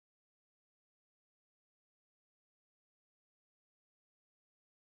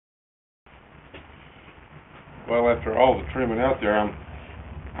Well, after all the trimming out there,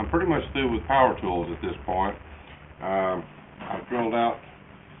 I'm pretty much through with power tools at this point. I've drilled out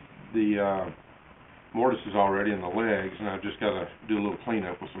the mortises already in the legs, and I've just got to do a little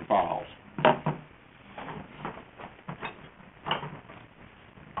cleanup with some files.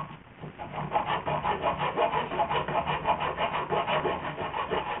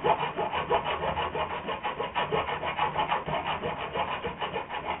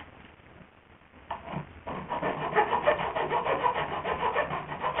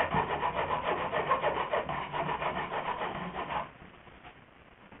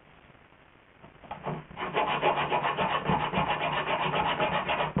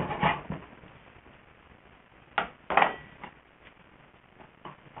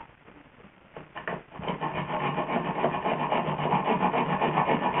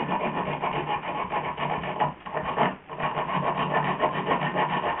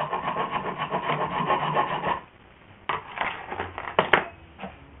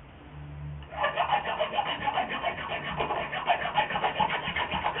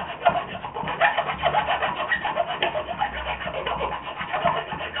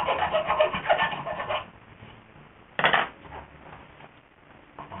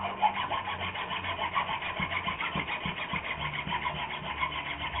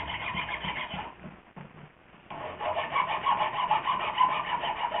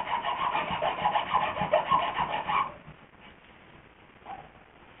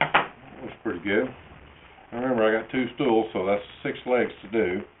 Pretty good. Remember, I got 2 stools, so that's 6 legs to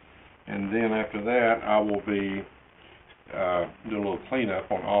do, and then after that I will be doing a little cleanup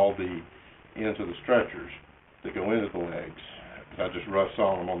on all the ends of the stretchers that go into the legs. I just rough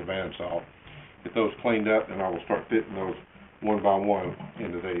saw them on the bandsaw. Get those cleaned up, and I will start fitting those one by one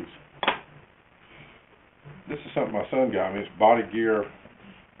into these. This is something my son got me. It's body gear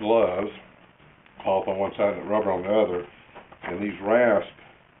gloves, cloth on one side and rubber on the other, and these rasp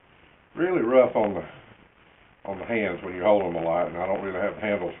really rough on the hands when you hold them a lot, and I don't really have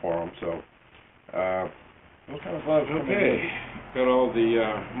handles for them, so those kind of gloves. Okay, got all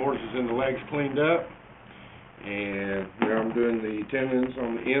the mortises in the legs cleaned up, and here I'm doing the tendons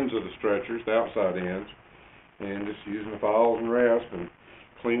on the ends of the stretchers, the outside ends, and just using the files and rasp and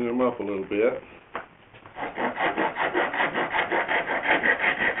cleaning them up a little bit.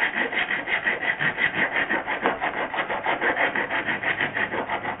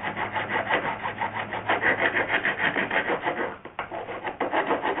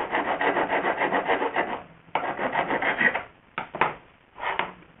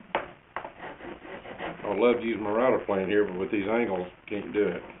 I'd love to use my router plane here, but with these angles, can't do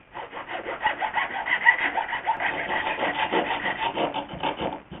it.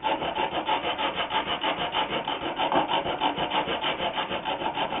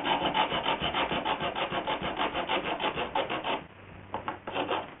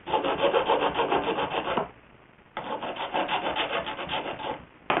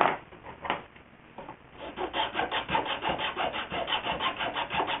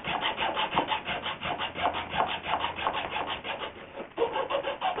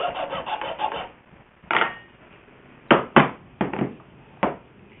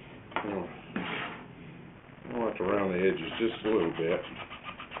 I want to round the edges just a little bit.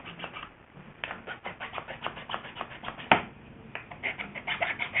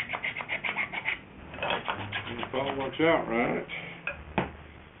 And it all works out right.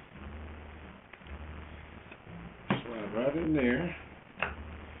 Slide right in there,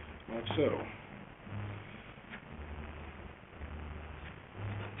 like so.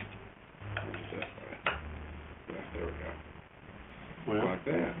 There we go. Well, like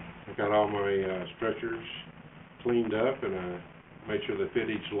that. I got all my stretchers cleaned up, and I made sure they fit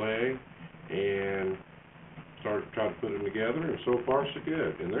each leg, and started to try to put them together, and so far so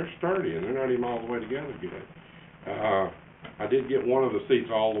good. And they're sturdy, and they're not even all the way together good. I did get one of the seats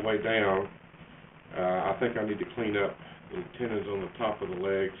all the way down. I think I need to clean up the tendons on the top of the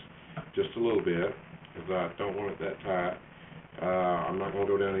legs just a little bit, because I don't want it that tight. I'm not going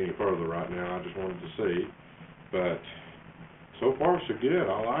to go down any further right now. I just wanted to see. But so far so good.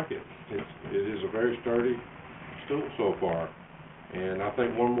 I like it. It is a very sturdy stool so far. And I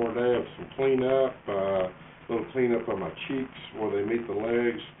think one more day of some cleanup, a little cleanup of my cheeks where they meet the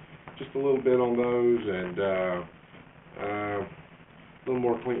legs, just a little bit on those, and a little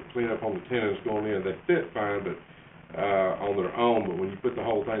more cleanup on the tendons going in. They fit fine, but on their own, but when you put the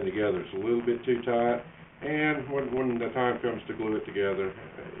whole thing together, it's a little bit too tight, and when the time comes to glue it together,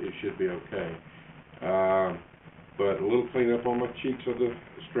 it should be okay. But a little cleanup on my cheeks of the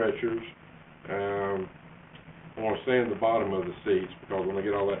stretchers. I want to sand the bottom of the seats, because when I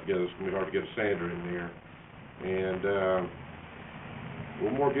get all that together, it's going to be hard to get a sander in there. And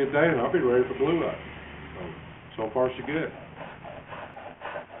one more good day and I'll be ready for glue up. So far so good.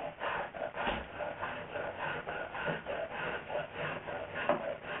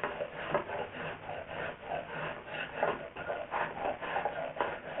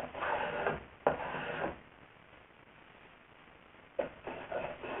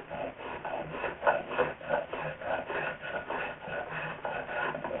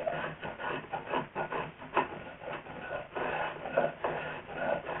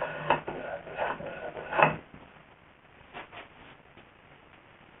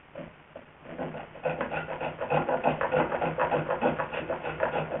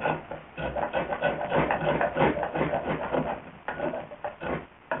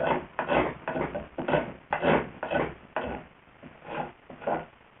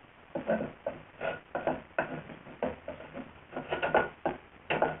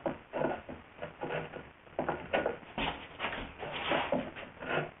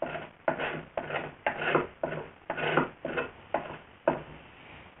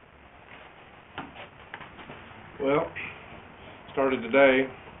 Well, started today.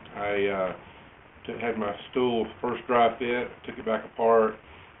 I had my stool first dry fit, took it back apart,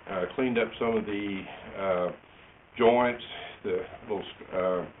 cleaned up some of the joints, the little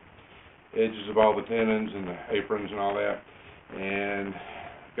edges of all the tenons and the aprons and all that, and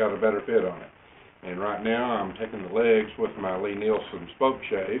got a better fit on it. And right now I'm taking the legs with my Lee Nielsen spoke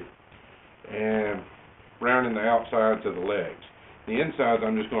shave and rounding the outsides of the legs. The insides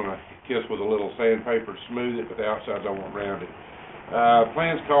I'm just going to kiss with a little sandpaper to smooth it, but the outsides I want rounded.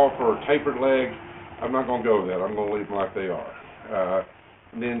 Plans call for tapered legs. I'm not going to go with that. I'm going to leave them like they are.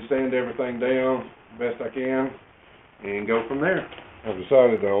 And then sand everything down best I can and go from there. I've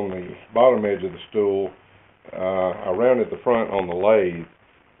decided on the bottom edge of the stool, I rounded the front on the lathe,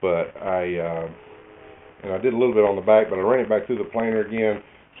 but and I did a little bit on the back, but I ran it back through the planer again,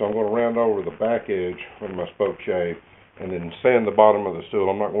 so I'm going to round over the back edge with my spoke shave and then sand the bottom of the stool.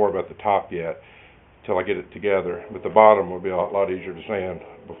 I'm not going to worry about the top yet until I get it together, but the bottom will be a lot easier to sand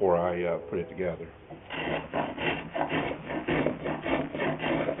before I put it together.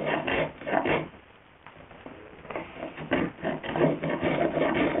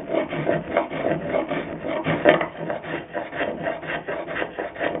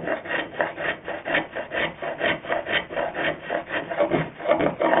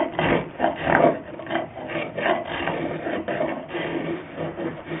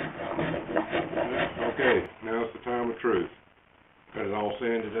 Okay, now's the time of truth. Got it all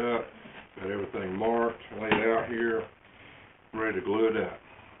sanded up, got everything marked, laid out here, ready to glue it up.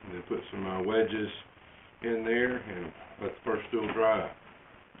 And then put some wedges in there and let the first stool dry up.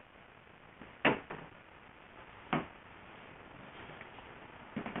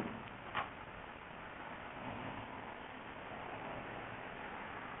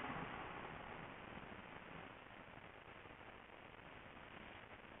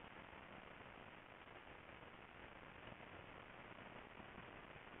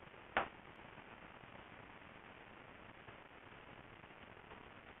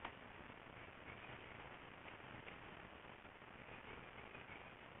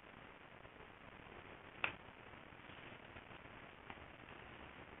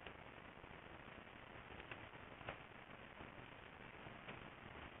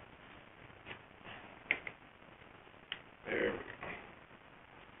 There we go.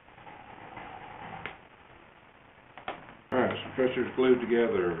 Alright, so pressure's glued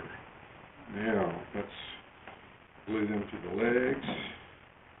together. Now, let's glue them to the legs.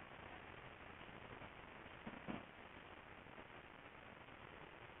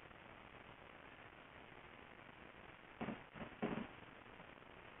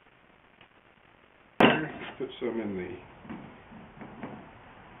 Let's put some in the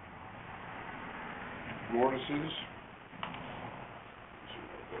mortises.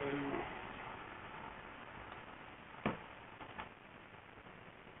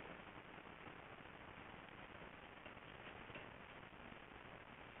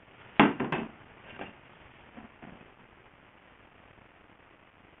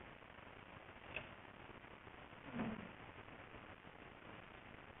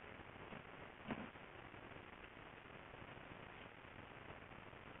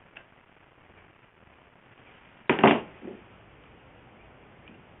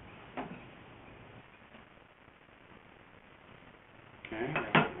 Okay,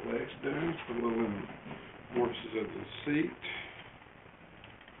 got the legs done. Put a little in the mortises of the seat.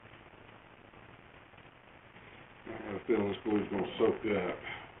 I got a feeling this glue's going to soak up.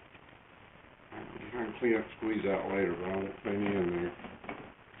 I can clean up, squeeze out later, but I won't put any in there.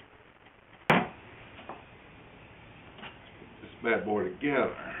 that boy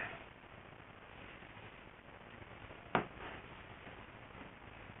together.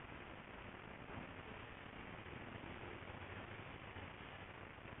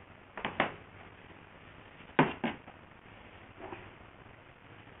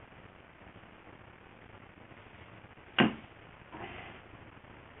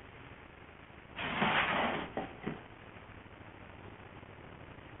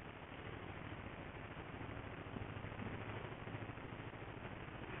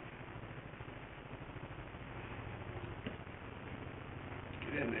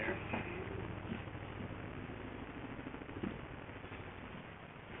 Get in there.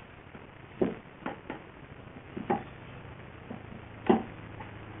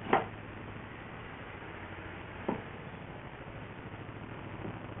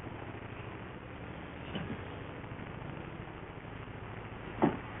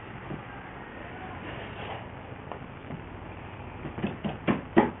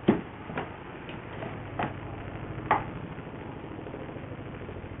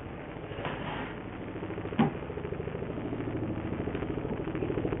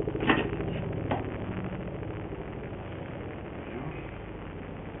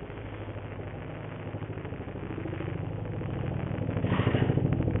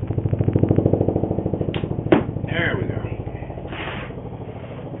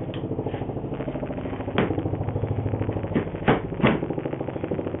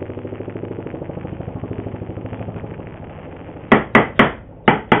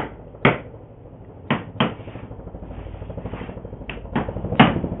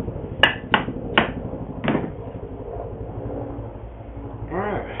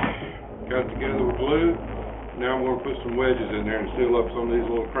 Got it together with glue. Now I'm going to put some wedges in there and seal up some of these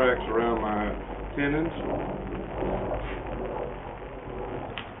little cracks around my tenons.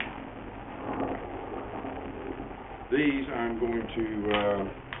 These I'm going to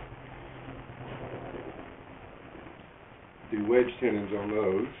do wedge tenons on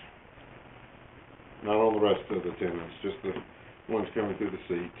those. Not on the rest of the tenons, just the ones coming through the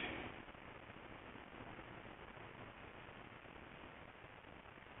seat.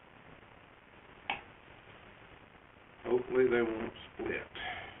 Hopefully they won't split.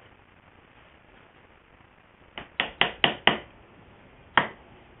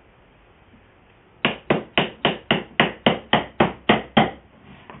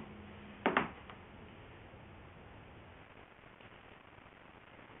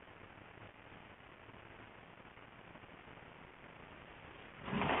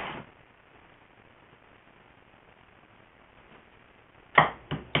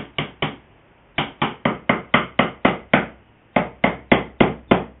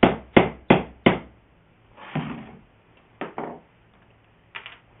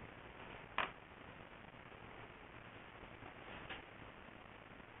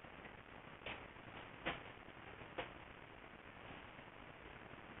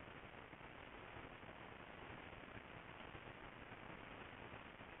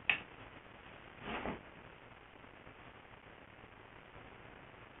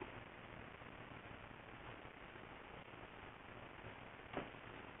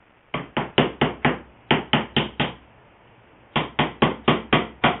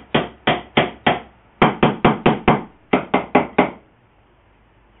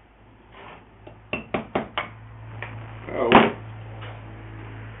 Oh,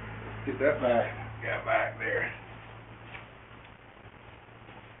 get that back. Got back there.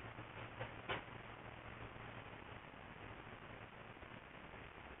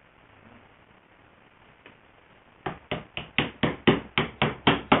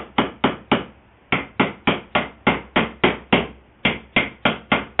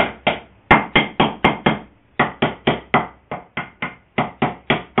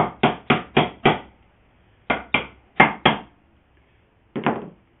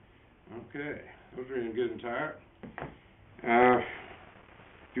 Okay, those are in good and tight. A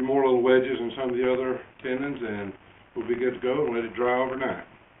few more little wedges in some of the other tenons and we'll be good to go and let it dry overnight.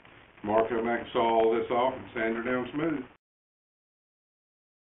 Tomorrow come back and saw all this off and sand her down smooth.